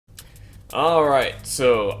Alright,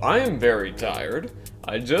 so I am very tired.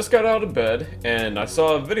 I just got out of bed, and I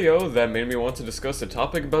saw a video that made me want to discuss a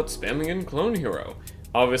topic about spamming in Clone Hero.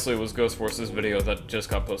 Obviously, it was Ghost Force's video that just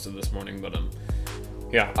got posted this morning, but,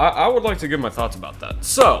 yeah, I would like to give my thoughts about that.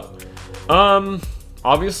 So,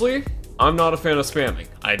 obviously, I'm not a fan of spamming.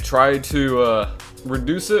 I try to,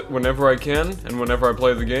 reduce it whenever I can, and whenever I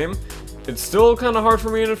play the game. It's still kind of hard for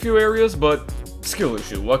me in a few areas, but skill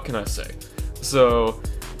issue, what can I say? So,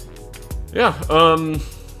 yeah,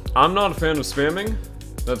 I'm not a fan of spamming.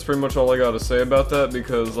 That's pretty much all I gotta say about that,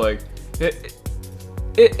 because, like,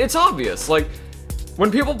 it's obvious. Like,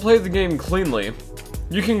 when people play the game cleanly,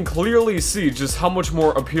 you can clearly see just how much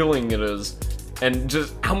more appealing it is, and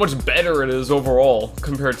just how much better it is overall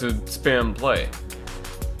compared to spam play.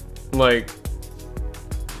 Like,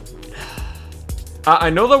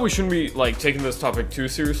 I know that we shouldn't be, like, taking this topic too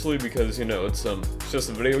seriously, because, you know, it's just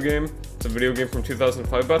a video game. It's a video game from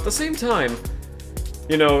 2005, but at the same time,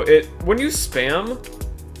 you know, when you spam,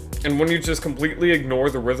 and when you just completely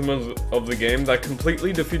ignore the rhythm of the game, that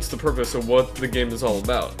completely defeats the purpose of what the game is all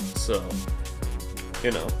about. So,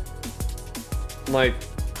 you know, like,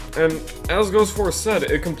 and as Ghost Force said,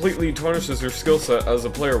 it completely tarnishes your skill set as a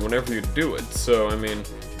player whenever you do it. So, I mean,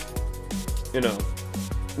 you know,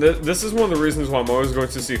 this is one of the reasons why I'm always going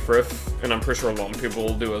to see Frith, and I'm pretty sure a lot of people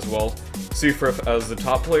will do as well, see Frith as the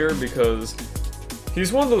top player, because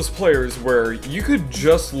he's one of those players where you could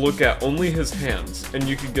just look at only his hands, and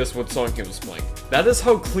you could guess what song he was playing. That is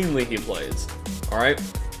how cleanly he plays, alright?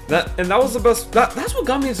 That was the best, that's what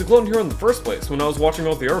got me into Clone Hero in the first place, when I was watching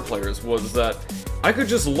all the other players, was that I could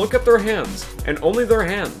just look at their hands, and only their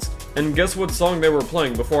hands, and guess what song they were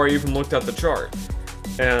playing before I even looked at the chart.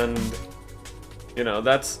 And, you know,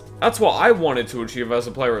 that's what I wanted to achieve as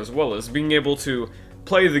a player as well, is being able to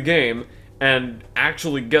play the game and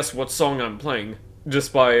actually guess what song I'm playing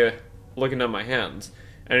just by looking at my hands.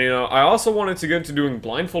 And, you know, I also wanted to get into doing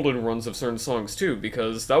blindfolded runs of certain songs too,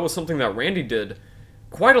 because that was something that Randy did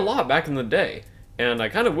quite a lot back in the day, and I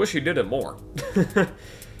kind of wish he did it more.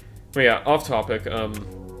 But yeah, off topic,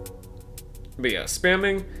 but yeah,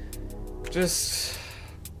 spamming, just,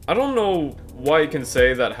 I don't know why you can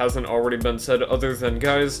say that hasn't already been said, other than,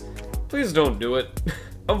 guys, please don't do it.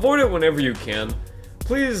 Avoid it whenever you can.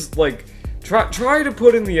 Please, like, try to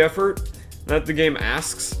put in the effort that the game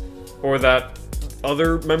asks, or that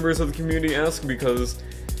other members of the community ask, because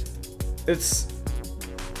it's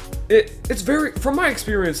very, from my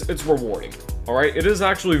experience, it's rewarding, alright? It is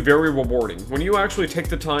actually very rewarding. When you actually take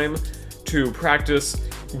the time to practice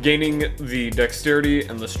gaining the dexterity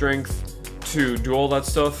and the strength to do all that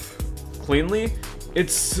stuff cleanly,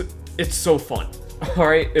 it's so fun,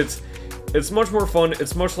 alright? It's much more fun,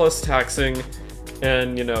 it's much less taxing,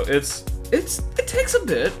 and, you know, it takes a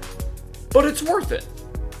bit, but it's worth it,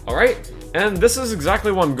 alright? And this is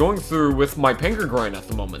exactly what I'm going through with my Penger grind at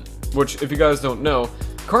the moment, which, if you guys don't know,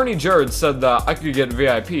 Carney Jared said that I could get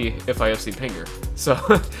VIP if I FC Penger, so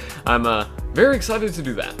I'm very excited to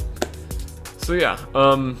do that. So yeah,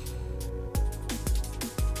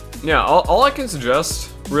 yeah, all I can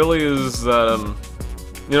suggest really is that,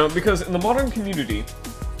 you know, because in the modern community,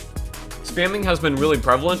 spamming has been really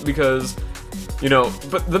prevalent because, you know,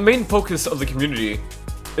 but the main focus of the community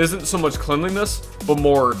isn't so much cleanliness, but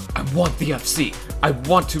more, I want the FC. I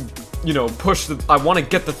want to, you know, I want to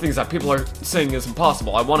get the things that people are saying is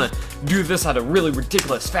impossible. I want to do this at a really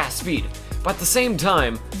ridiculous fast speed. But at the same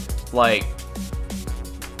time, like,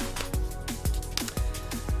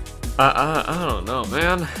 I don't know,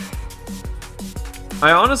 man.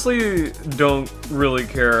 I honestly don't really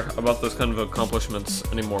care about those kind of accomplishments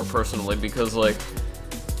anymore, personally, because, like,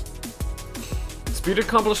 speed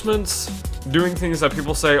accomplishments, doing things that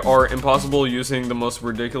people say are impossible using the most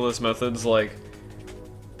ridiculous methods, like,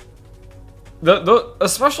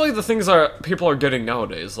 especially the things that people are getting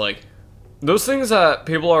nowadays, like, those things that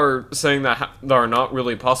people are saying that are not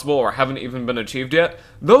really possible or haven't even been achieved yet,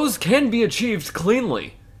 those can be achieved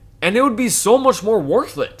cleanly, and it would be so much more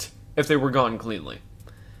worth it if they were gone cleanly.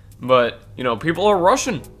 But, you know, people are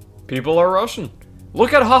rushing. People are rushing.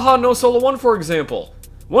 Look at Haha No Solo 1, for example.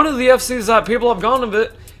 One of the FCs that people have gone of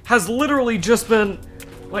it has literally just been,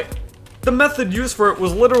 like, the method used for it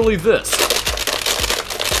was literally this.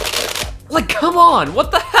 Like, come on,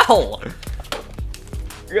 what the hell?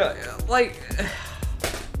 Yeah, like,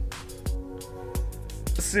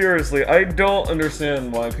 seriously, I don't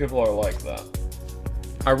understand why people are like that.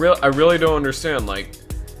 I really don't understand, like,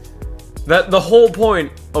 that the whole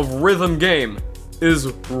point of rhythm game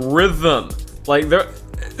is rhythm. Like, there...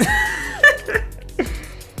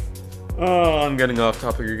 Oh, I'm getting off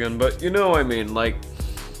topic again, but you know what I mean, like...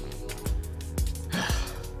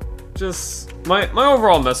 just my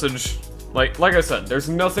overall message, like I said, there's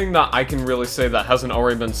nothing that I can really say that hasn't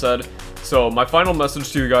already been said. So my final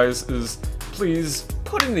message to you guys is, please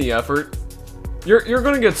put in the effort. You're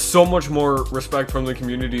gonna get so much more respect from the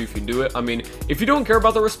community if you do it. I mean, if you don't care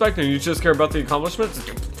about the respect and you just care about the accomplishments,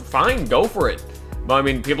 fine, go for it. But I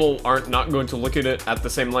mean, people aren't not going to look at it at the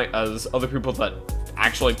same light as other people that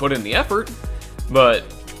actually put in the effort. But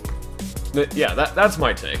yeah, that's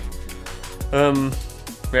my take.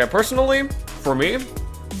 Yeah, personally, for me,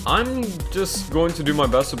 I'm just going to do my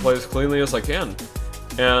best to play as cleanly as I can.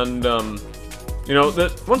 And, you know,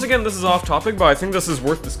 once again, this is off topic, but I think this is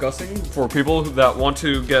worth discussing for people that want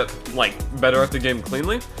to get, like, better at the game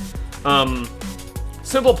cleanly.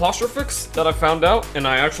 Simple posture fix that I found out, and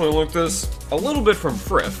I actually learned this a little bit from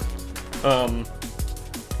Frith.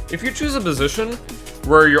 If you choose a position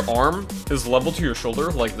where your arm is level to your shoulder,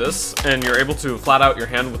 like this, and you're able to flat out your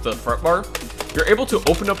hand with the fret bar, you're able to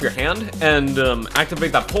open up your hand and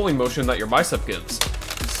activate that pulling motion that your bicep gives.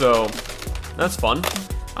 So, that's fun.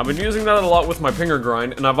 I've been using that a lot with my finger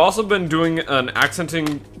grind, and I've also been doing an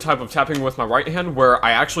accenting type of tapping with my right hand where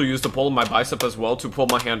I actually use the pull of my bicep as well to pull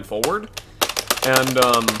my hand forward. And,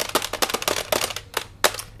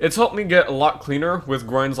 it's helped me get a lot cleaner with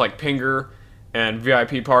grinds like Pinger and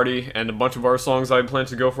VIP Party and a bunch of other songs I plan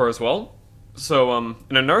to go for as well. So,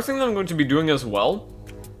 and another thing that I'm going to be doing as well,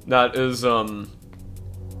 that is, that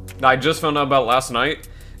I just found out about last night,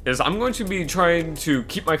 is I'm going to be trying to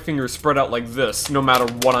keep my fingers spread out like this, no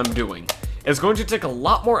matter what I'm doing. It's going to take a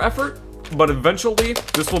lot more effort, but eventually,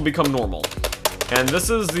 this will become normal. And this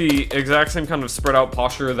is the exact same kind of spread out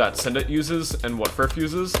posture that Sendit uses and what Frith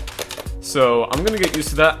uses. So, I'm gonna get used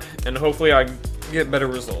to that, and hopefully I get better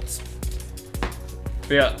results.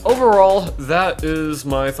 But yeah, overall, that is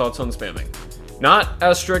my thoughts on spamming. Not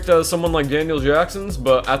as strict as someone like Daniel Jackson's,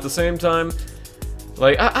 but at the same time,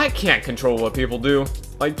 like, I can't control what people do.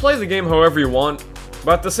 Like, play the game however you want,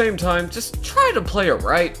 but at the same time, just try to play it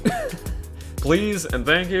right. Please, and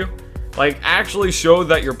thank you. Like, actually show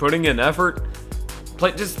that you're putting in effort.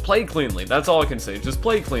 Just play cleanly, that's all I can say, just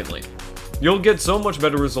play cleanly. You'll get so much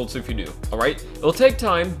better results if you do, alright? It'll take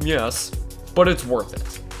time, yes, but it's worth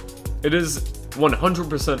it. It is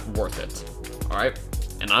 100% worth it, alright?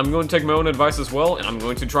 And I'm going to take my own advice as well, and I'm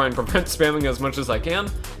going to try and prevent spamming as much as I can.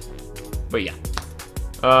 But yeah.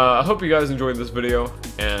 I hope you guys enjoyed this video,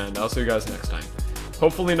 and I'll see you guys next time.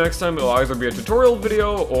 Hopefully next time it'll either be a tutorial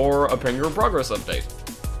video or a Pinger progress update.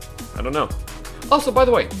 I don't know. Also, by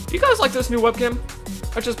the way, do you guys like this new webcam?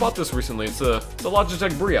 I just bought this recently. It's a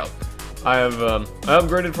Logitech Brio. I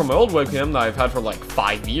upgraded from my old webcam that I've had for like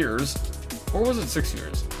 5 years. Or was it 6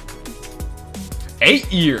 years?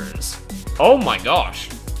 8 years! Oh my gosh.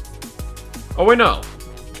 Oh wait, no.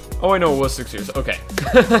 Oh wait, no, it was 6 years. Okay.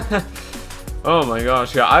 Oh my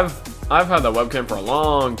gosh, yeah, I've had that webcam for a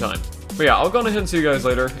long time. But yeah, I'll go ahead and see you guys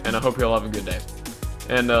later, and I hope you all have a good day.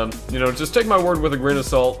 And, you know, just take my word with a grain of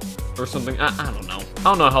salt, or something. I don't know. I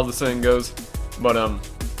don't know how the saying goes. But,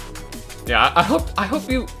 yeah, I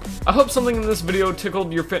hope something in this video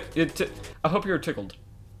tickled your I hope you're tickled.